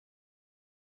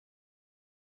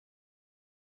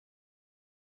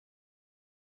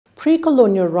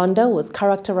Pre-colonial Rwanda was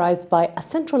characterized by a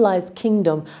centralized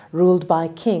kingdom ruled by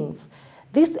kings.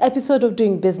 This episode of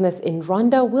Doing Business in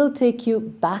Rwanda will take you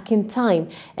back in time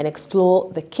and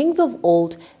explore the kings of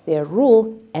old, their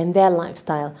rule, and their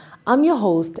lifestyle. I'm your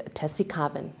host, Tessie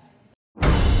Carvin.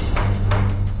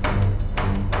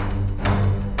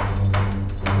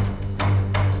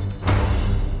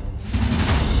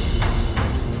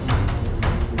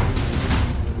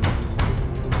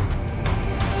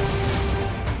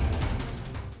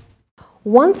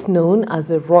 Once known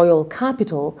as a royal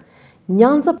capital,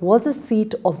 Nyanza was the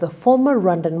seat of the former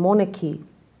Rwandan monarchy.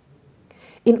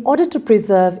 In order to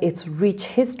preserve its rich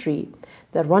history,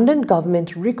 the Rwandan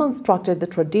government reconstructed the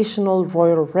traditional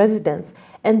royal residence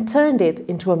and turned it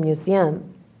into a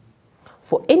museum.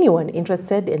 For anyone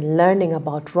interested in learning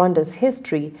about Rwanda's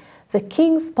history, the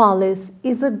King's Palace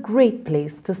is a great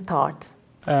place to start.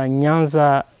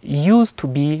 Nyanza used to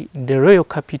be the royal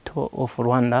capital of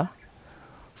Rwanda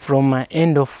from the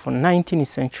end of 19th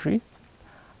century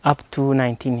up to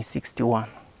 1961.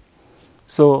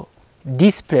 So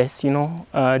this place,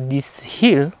 this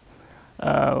hill,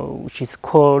 which is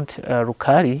called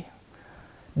Rukari,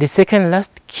 the second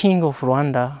last king of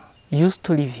Rwanda used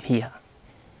to live here.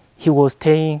 He was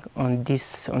staying on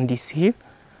this hill.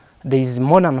 There is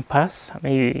modern pass.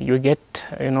 Maybe you get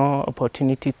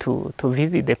opportunity to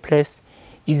visit the place.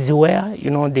 Is where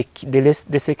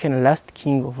the second last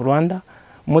king of Rwanda,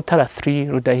 Mutara III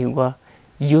Rudahigwa,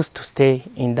 used to stay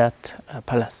in that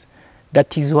palace.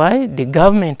 That is why the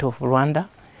government of Rwanda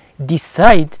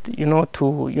decided,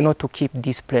 to keep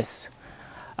this place.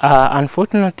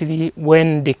 Unfortunately,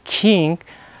 when the king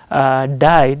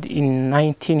died in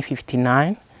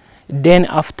 1959, then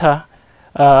after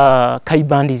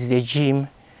Kayibandi's regime,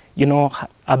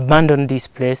 abandoned this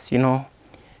place,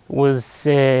 was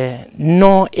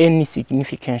no any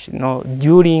significance,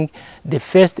 during the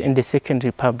First and the Second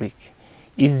Republic.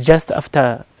 It's just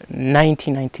after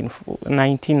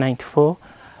 1994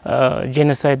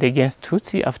 genocide against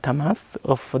Tutsi, aftermath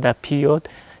of that period,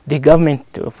 the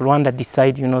government of Rwanda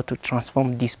decided, to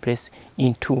transform this place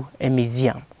into a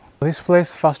museum. This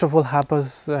place, first of all,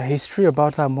 harbors a history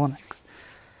about our monarchs.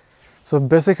 So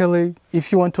basically,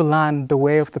 if you want to learn the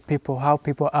way of the people, how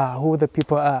people are, who the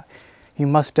people are, you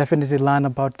must definitely learn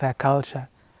about their culture.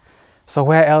 So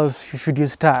where else should you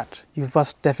start? You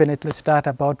must definitely start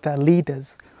about their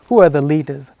leaders. Who are the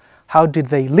leaders? How did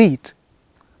they lead?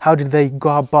 How did they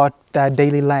go about their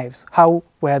daily lives? How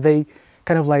were they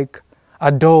kind of like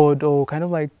adored or kind of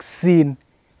like seen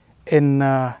in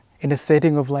a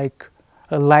setting of like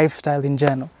a lifestyle in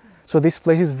general? So this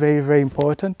place is very, very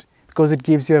important because it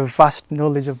gives you a vast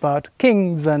knowledge about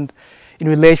kings and in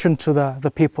relation to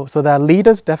the people. So their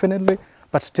leaders definitely,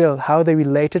 but still how they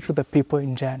related to the people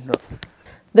in general.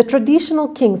 The traditional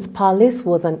King's Palace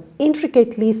was an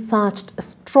intricately thatched,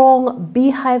 strong,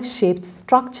 beehive-shaped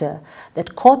structure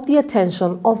that caught the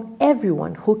attention of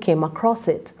everyone who came across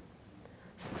it.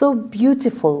 So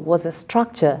beautiful was the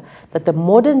structure that the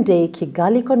modern-day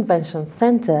Kigali Convention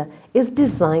Center is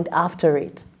designed after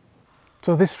it.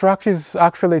 So this structure is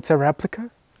actually, it's a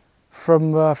replica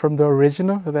from the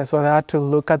original. So they had to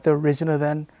look at the original,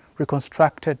 then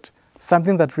reconstructed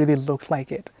something that really looked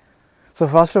like it. So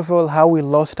first of all, how we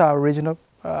lost our original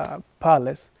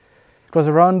palace, it was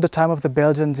around the time of the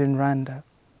Belgians in Rwanda,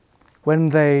 when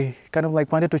they kind of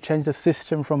like wanted to change the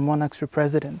system from monarchs to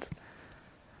presidents.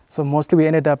 So mostly we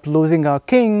ended up losing our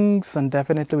kings, and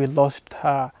definitely we lost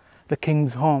the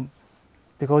king's home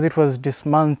because it was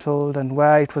dismantled, and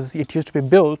where it used to be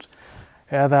built,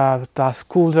 there are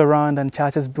schools around and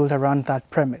churches built around that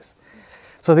premise.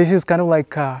 So this is kind of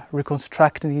like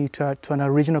reconstructing it to an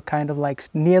original kind of like,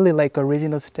 nearly like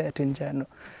original state in general.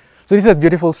 So this is a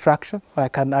beautiful structure, I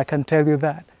can tell you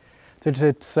that. So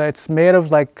it's made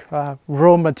of like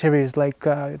raw materials, like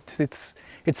it's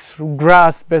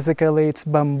grass basically, it's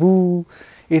bamboo,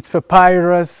 it's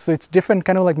papyrus, so it's different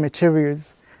kind of like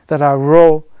materials that are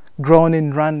raw, grown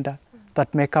in Rwanda,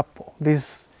 that make up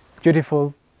this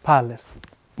beautiful palace.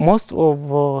 Most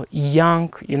of young,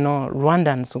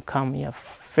 Rwandans who come here,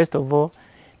 first of all,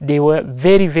 they were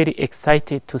very, very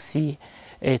excited to see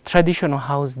a traditional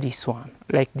house,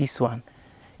 like this one.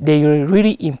 They were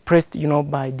really impressed,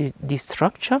 by the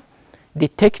structure, the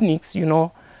techniques, the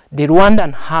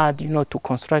Rwandan had, to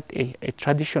construct a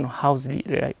traditional house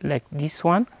like this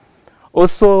one.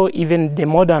 Also, even the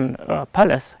modern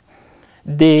palace,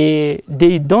 they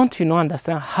don't,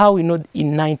 understand how, in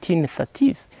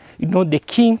 1930s, the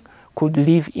king could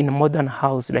live in a modern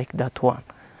house like that one.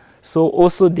 So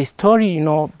also the story,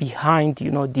 behind,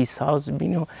 this house,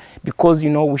 because,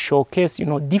 we showcase,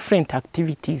 different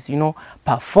activities,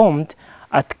 performed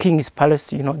at King's Palace,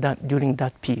 during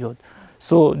that period.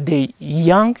 So the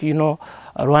young,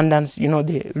 Rwandans,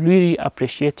 they really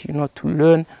appreciate, to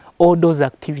learn all those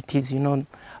activities,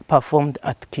 performed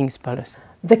at King's Palace.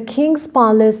 The King's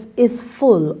Palace is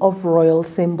full of royal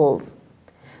symbols.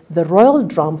 The royal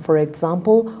drum, for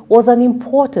example, was an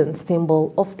important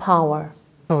symbol of power.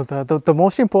 So the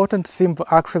most important symbol,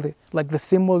 actually, like the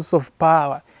symbols of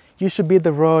power, used to be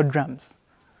the royal drums.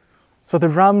 So the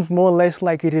drums, more or less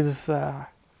like it is,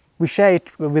 we share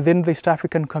it within the East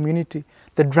African community.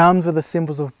 The drums were the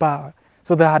symbols of power.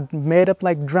 So they had made up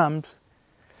like drums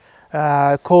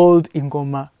called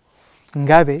ingoma,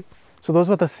 ngabe. So those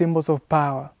were the symbols of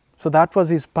power. So that was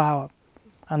his power.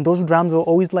 And those drums were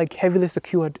always like heavily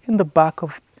secured in the back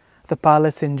of the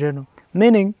palace in general.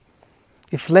 Meaning,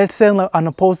 if let's say an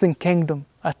opposing kingdom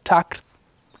attacked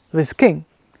this king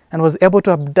and was able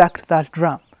to abduct that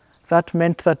drum, that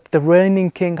meant that the reigning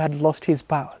king had lost his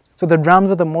power. So the drums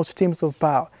were the most symbols of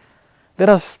power. Let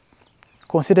us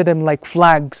consider them like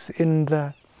flags in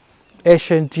the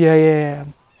ancient year.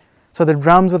 So the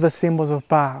drums were the symbols of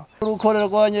power. The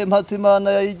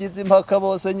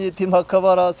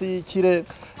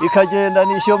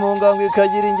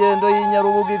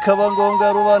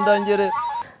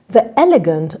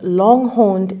elegant,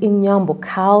 long-horned Inyambo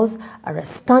cows are a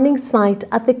stunning sight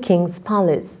at the King's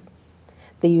Palace.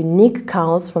 The unique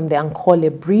cows from the Ankole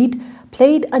breed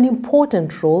played an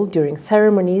important role during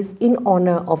ceremonies in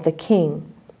honor of the king.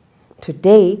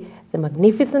 Today, the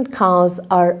magnificent cows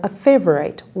are a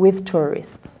favorite with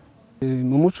tourists.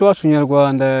 Mu muco wacu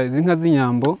nyarwanda izi nka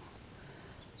z'inyambo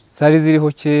zari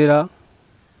ziriho kera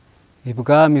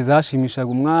ibwami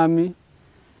zashimishaga umwami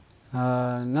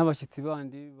n'abashyitsi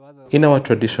bandi. In our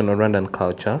traditional Rwandan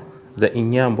culture, the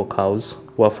Inyambo cows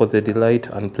were for the delight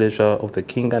and pleasure of the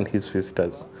king and his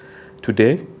visitors.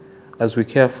 Today, as we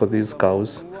care for these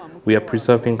cows, we are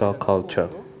preserving our culture.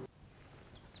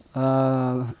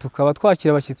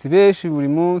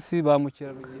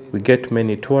 We get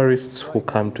many tourists who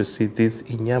come to see these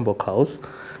Inyambo cows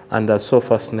and are so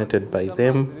fascinated by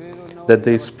them that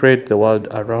they spread the world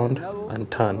around and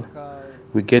turn.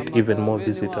 We get even more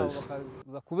visitors.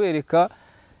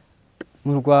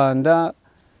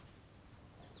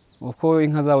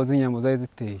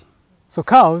 So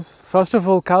cows, first of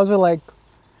all, cows were like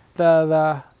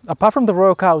apart from the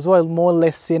royal cows, were more or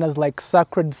less seen as like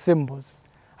sacred symbols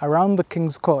around the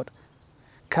king's court.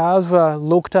 Cows were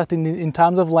looked at in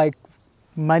terms of like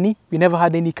money. We never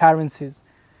had any currencies.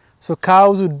 So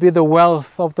cows would be the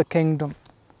wealth of the kingdom.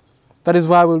 That is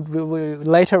why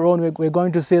later on we're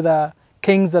going to see the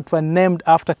kings that were named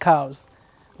after cows,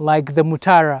 like the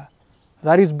Mutara.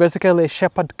 That is basically a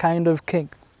shepherd kind of king.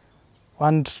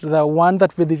 And the one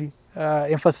that really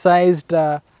emphasized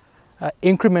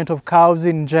increment of cows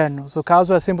in general. So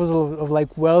cows were symbols of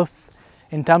like wealth,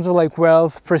 in terms of like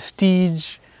wealth,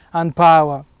 prestige, and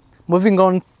power. Moving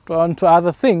on to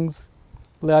other things,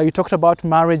 you talked about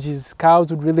marriages.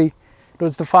 Cows would really, it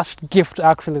was the first gift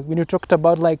actually. When you talked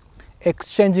about like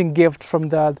exchanging gift from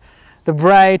the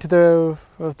bride to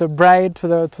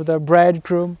the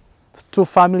bridegroom, two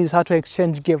families had to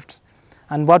exchange gifts.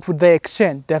 And what would they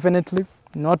exchange? Definitely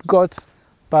not goats,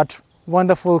 but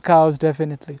wonderful cows,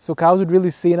 definitely. So cows would really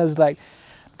seen as like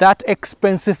that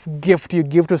expensive gift you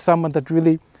give to someone that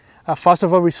really, first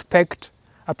of all, respect,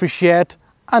 appreciate,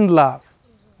 and love.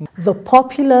 The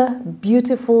popular,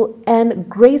 beautiful, and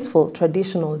graceful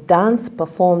traditional dance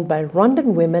performed by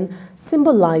Rwandan women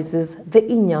symbolizes the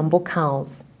Inyambo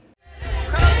cows.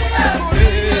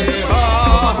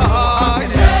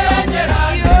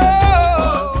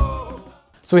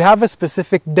 So we have a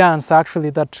specific dance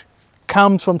actually that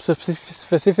comes from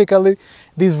specifically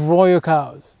these royal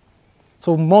cows.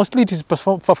 So mostly it is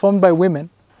performed by women.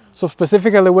 So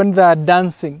specifically when they are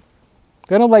dancing,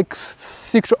 they don't like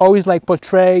seek to always like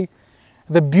portray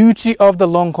the beauty of the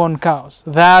longhorn cows,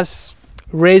 thus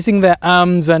raising their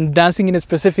arms and dancing in a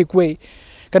specific way,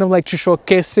 kind of like to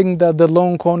showcasing the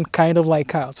longhorn kind of like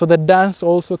cow. So the dance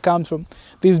also comes from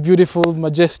these beautiful,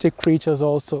 majestic creatures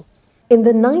also. In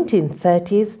the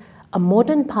 1930s, a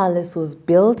modern palace was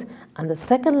built and the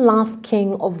second last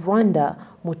king of Rwanda,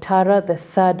 Mutara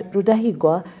III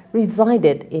Rudahigwa,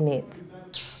 resided in it.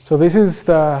 So this is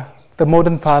the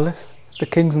modern palace, the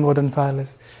king's modern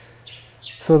palace.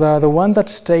 So the one that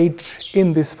stayed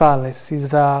in this palace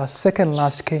is our second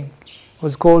last king. It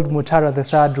was called Mutara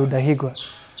III Rudahigwa.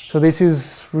 So this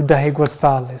is Rudahigwa's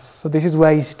palace. So this is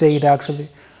where he stayed actually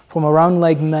from around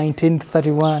like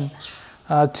 1931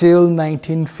 till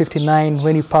 1959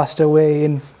 when he passed away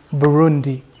in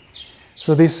Burundi.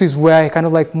 So this is where kind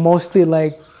of like mostly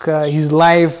like his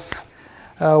life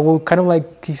kind of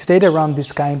like he stayed around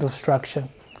this kind of structure.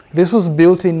 This was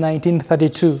built in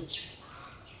 1932.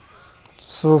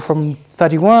 So from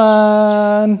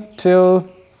 31 till,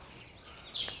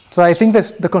 so I think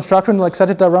the construction like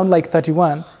started around like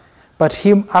 31, but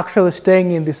him actually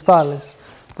staying in this palace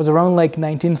was around like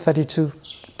 1932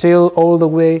 till all the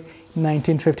way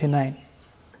 1959.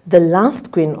 The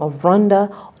last queen of Rwanda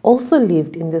also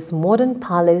lived in this modern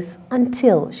palace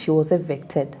until she was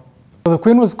evicted. The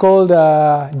queen was called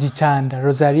Gichanda,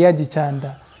 Rosaria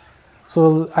Gichanda.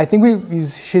 So I think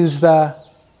she's the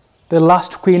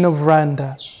last queen of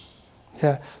Rwanda.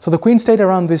 Yeah. So the queen stayed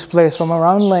around this place from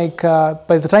around like,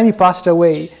 by the time he passed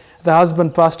away, the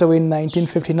husband passed away in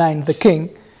 1959, the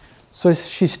king. So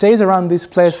she stays around this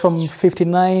place from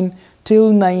 59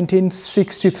 till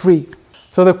 1963.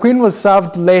 So the queen was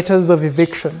served letters of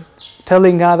eviction,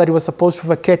 telling her that he was supposed to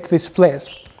vacate this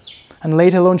place. And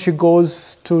later on she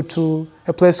goes to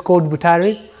a place called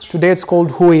Butare. Today it's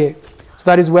called Huye. So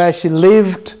that is where she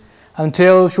lived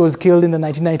until she was killed in the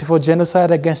 1994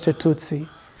 genocide against the Tutsi.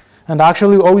 And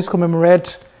actually we always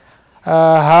commemorate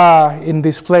her in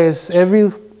this place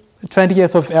every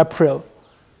 20th of April.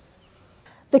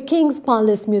 The King's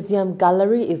Palace Museum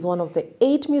Gallery is one of the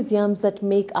 8 museums that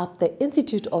make up the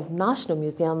Institute of National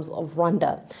Museums of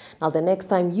Rwanda. Now, the next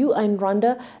time you are in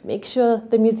Rwanda, make sure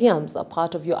the museums are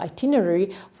part of your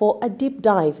itinerary for a deep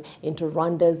dive into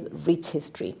Rwanda's rich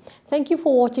history. Thank you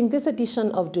for watching this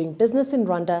edition of Doing Business in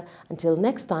Rwanda. Until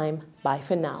next time, bye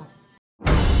for now.